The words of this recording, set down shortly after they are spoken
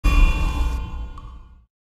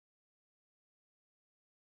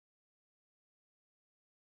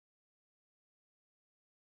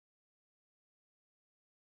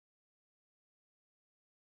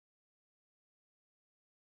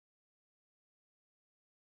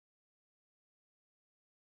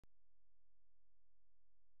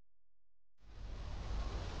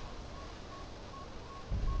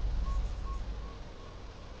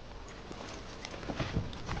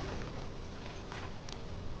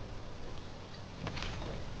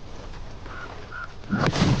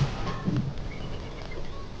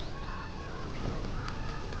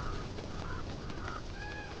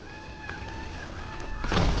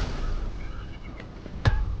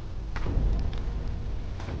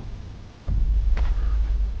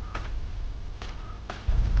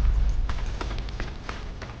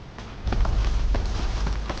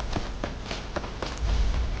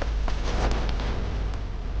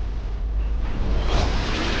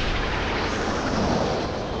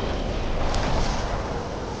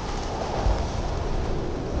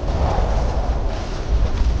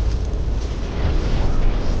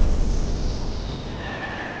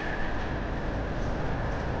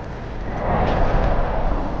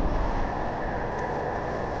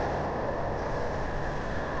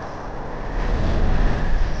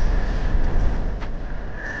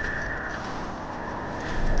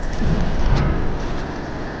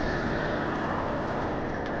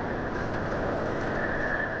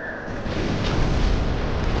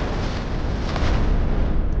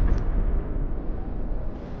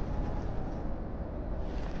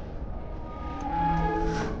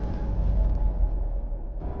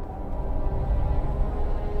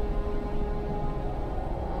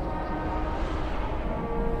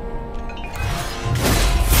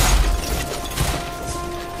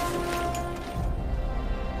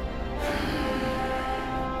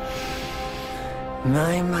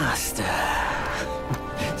My master.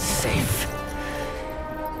 Safe.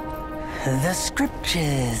 The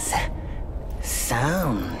scriptures.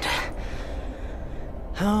 Sound.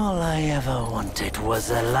 All I ever wanted was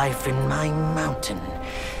a life in my mountain,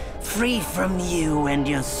 free from you and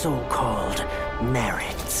your so-called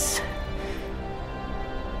merits.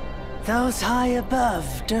 Those high above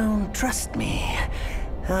don't trust me.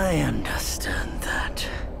 I understand that.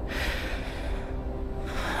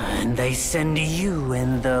 And they send you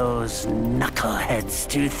and those knuckleheads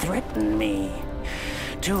to threaten me.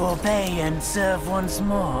 To obey and serve once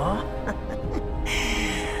more.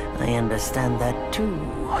 I understand that too.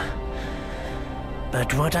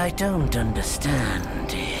 But what I don't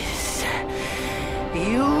understand is...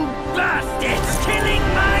 you bastards killing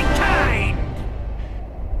my kind!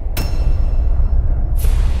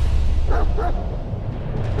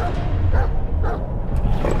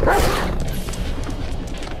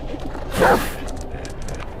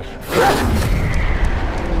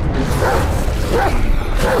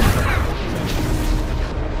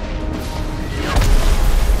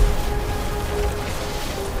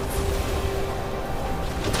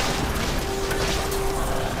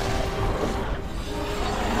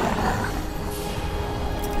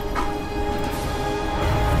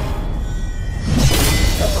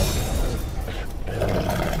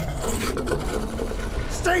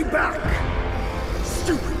 Stay back!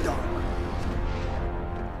 Stupid dog!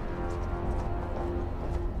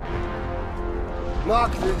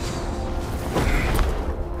 Mark this.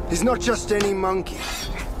 He's not just any monkey.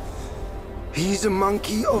 He's a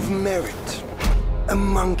monkey of merit. A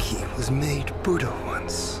monkey was made Buddha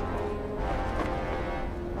once.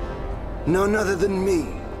 None other than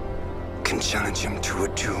me can challenge him to a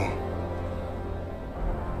duel.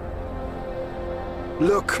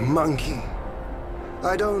 Look, monkey.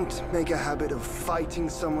 I don't make a habit of fighting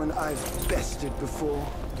someone I've bested before.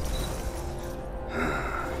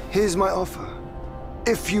 Here's my offer.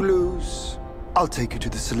 If you lose, I'll take you to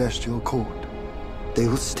the Celestial Court. They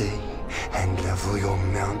will stay and level your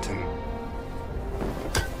mountain.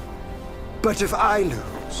 But if I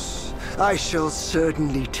lose, I shall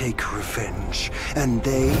certainly take revenge, and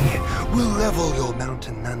they will level your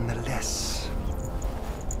mountain nonetheless.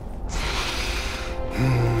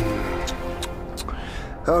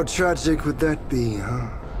 How tragic would that be, huh?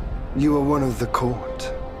 You are one of the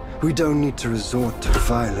court. We don't need to resort to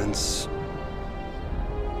violence.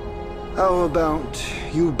 How about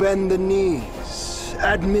you bend the knees,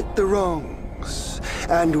 admit the wrongs,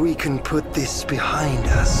 and we can put this behind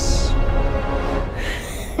us?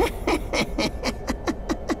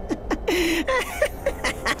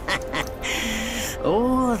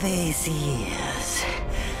 All these years,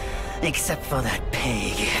 except for that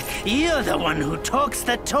pig, you're the one who talks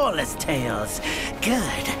the tallest tales.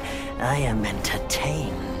 Good, I am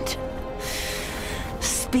entertained.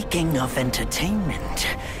 Speaking of entertainment,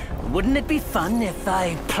 wouldn't it be fun if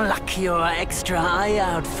I pluck your extra eye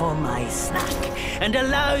out for my snack and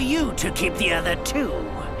allow you to keep the other two?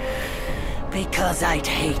 Because I'd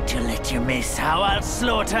hate to let you miss how I'll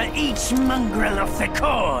slaughter each mongrel of the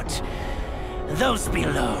court. Those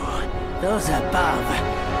below, those above,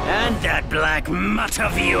 and that black mutt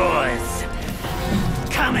of yours.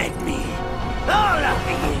 Come at me, all of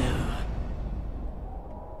you.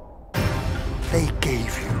 They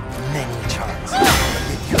gave you many chances,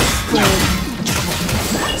 yet you stole each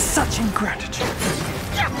one. Such ingratitude.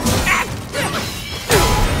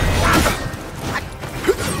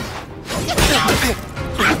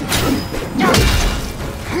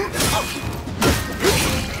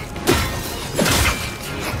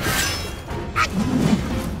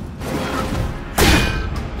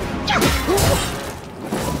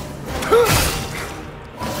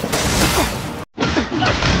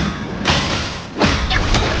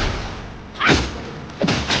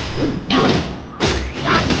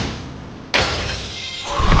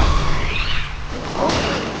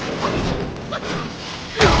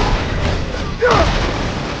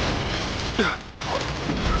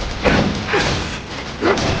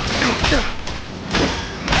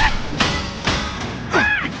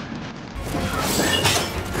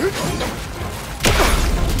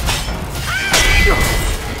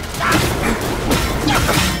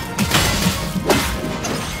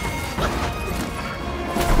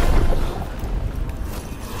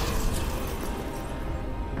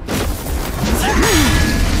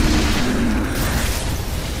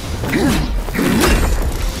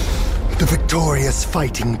 Victorious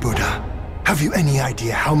fighting Buddha. Have you any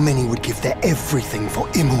idea how many would give their everything for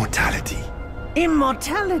immortality?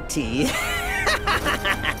 Immortality?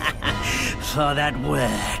 For that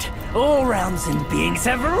word, All realms and beings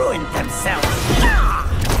have ruined themselves.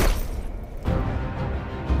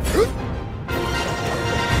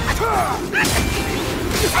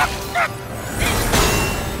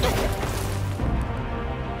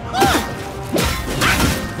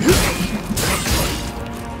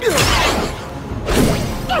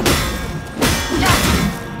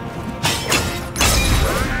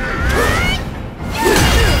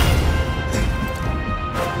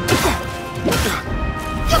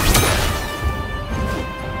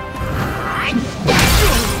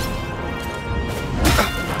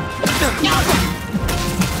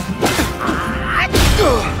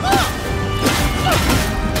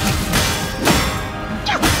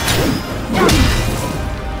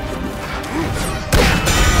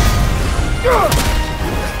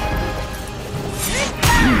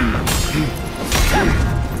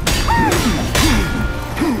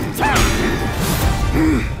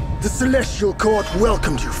 The Celestial Court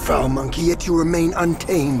welcomed you, foul monkey, yet you remain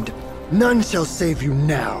untamed. None shall save you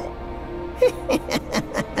now.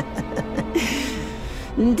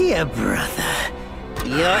 Dear brother,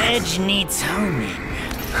 your edge needs honing.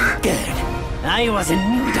 Good. I was in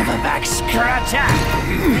need of a back scratcher.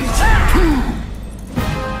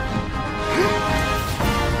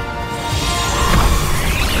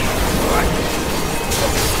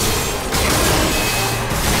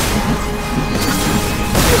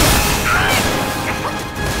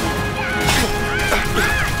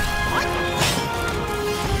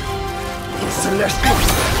 Celestial.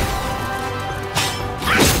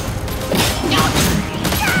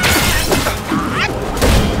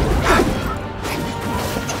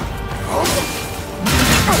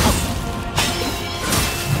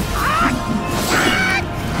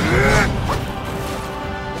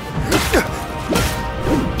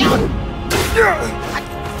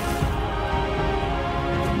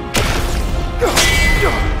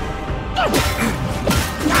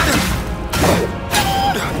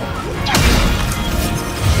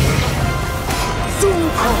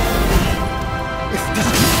 If this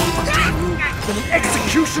will continue, then an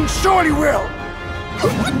execution surely will!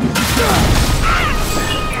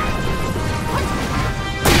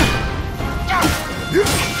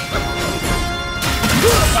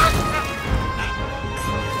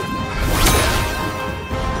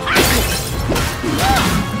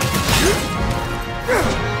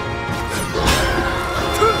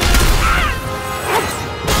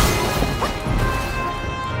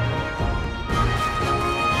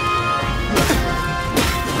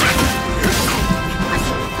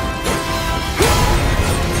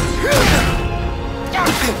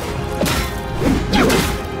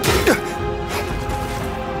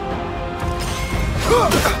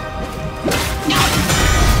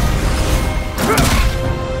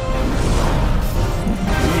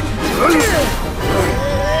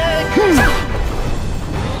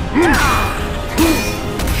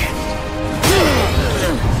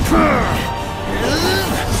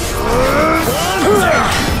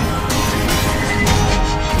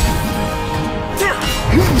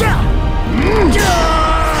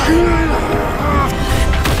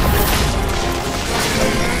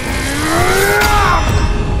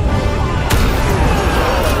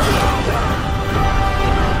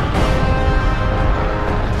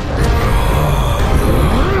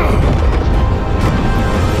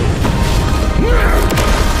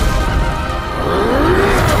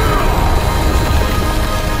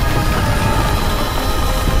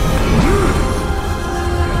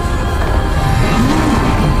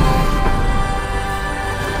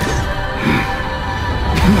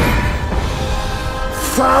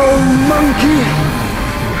 Foul monkey!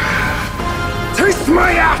 Taste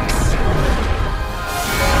my axe!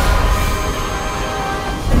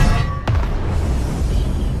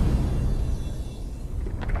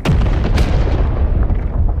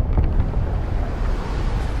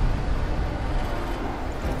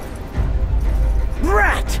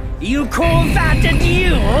 Brat! You call that a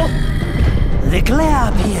duel? The glare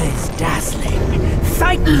up here is dazzling.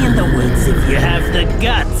 Fight me in the woods if you have the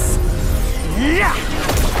guts.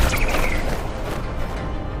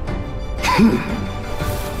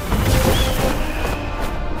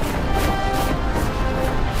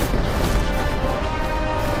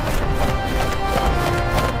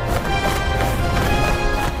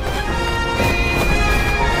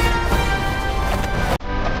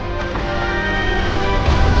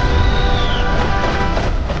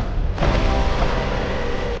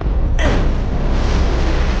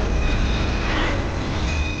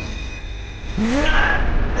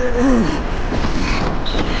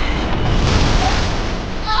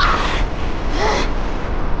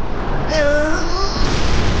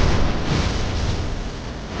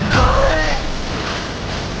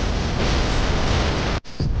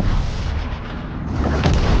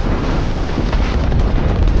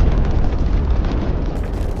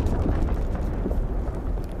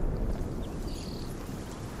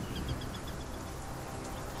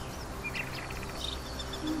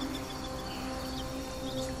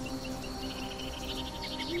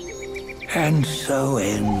 And so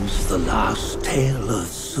ends the last tale of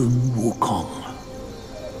Sun Wukong.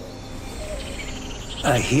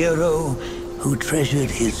 A hero who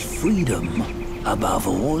treasured his freedom above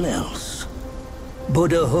all else.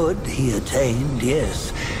 Buddhahood he attained,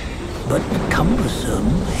 yes, but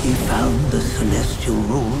cumbersome he found the celestial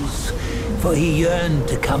rules, for he yearned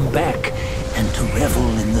to come back and to revel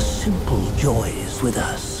in the simple joys with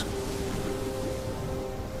us.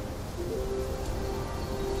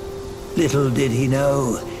 Little did he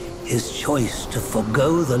know, his choice to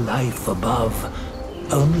forgo the life above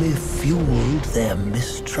only fueled their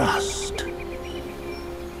mistrust.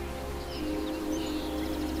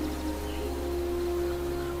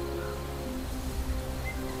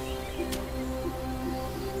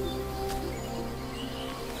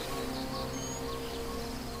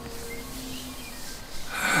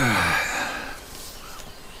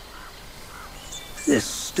 This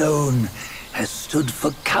stone has stood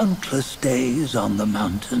for countless days on the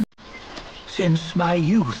mountain. Since my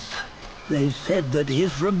youth, they said that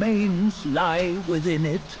his remains lie within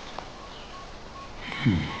it.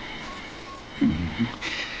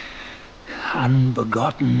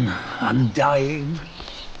 Unbegotten, undying,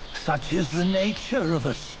 such is the nature of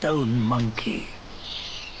a stone monkey.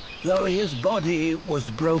 Though his body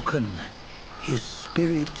was broken, his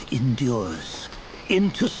spirit endures.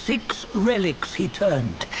 Into 6 relics he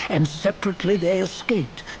turned, and separately they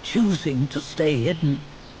escaped, choosing to stay hidden.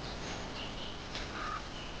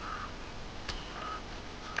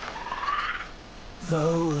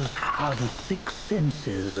 Those are the 6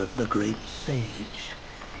 senses of the great sage.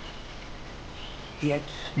 Yet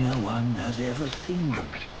no one has ever seen them,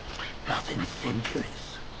 not in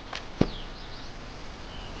centuries.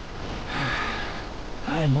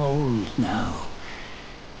 I'm old now.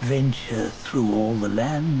 Venture through all the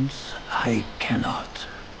lands I cannot.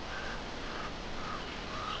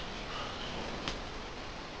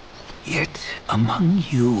 Yet among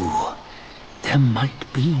you, there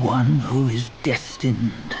might be one who is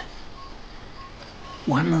destined.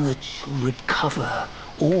 One that shall recover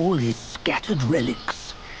all his scattered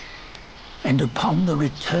relics. And upon the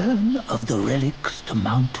return of the relics to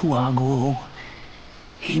Mount Tuago,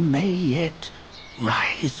 he may yet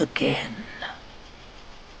rise again.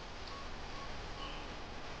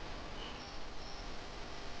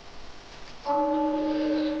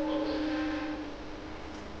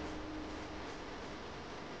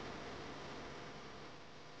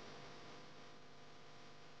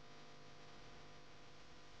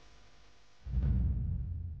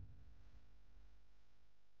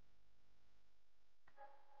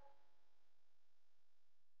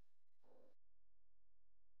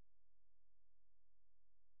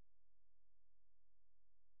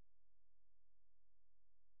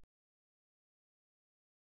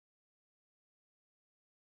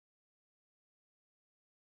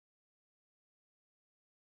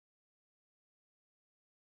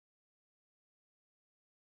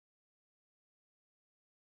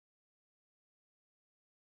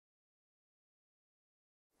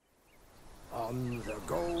 On the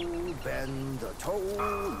go, bend the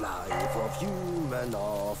toe, life of human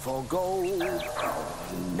or for gold.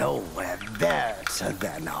 Nowhere better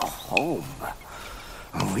than a home.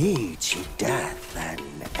 We cheat death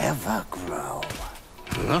and ever grow.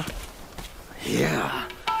 Huh? Here,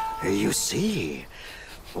 you see,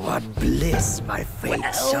 what bliss my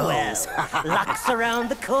fate shows. Well, luck's around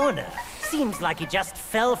the corner. Seems like he just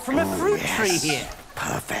fell from a fruit tree here.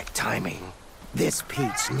 Perfect timing. This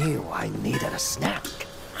peach knew I needed a snack.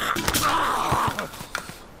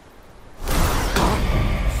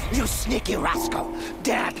 You sneaky rascal!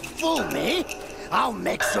 Dared fool me? I'll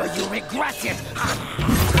make sure you regret it!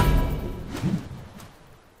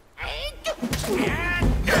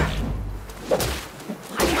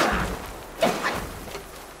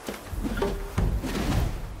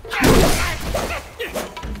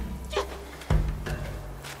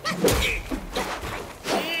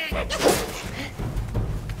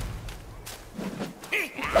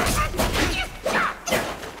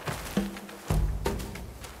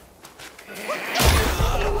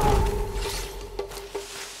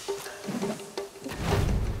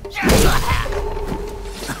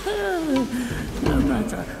 No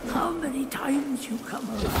matter how many times you come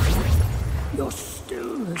around, you're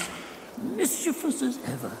still as mischievous as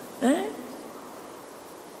ever, eh?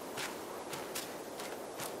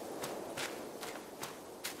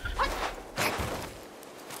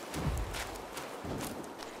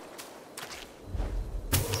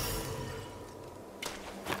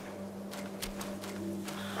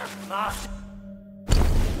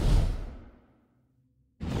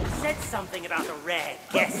 Said something about a rare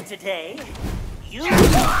guest today. You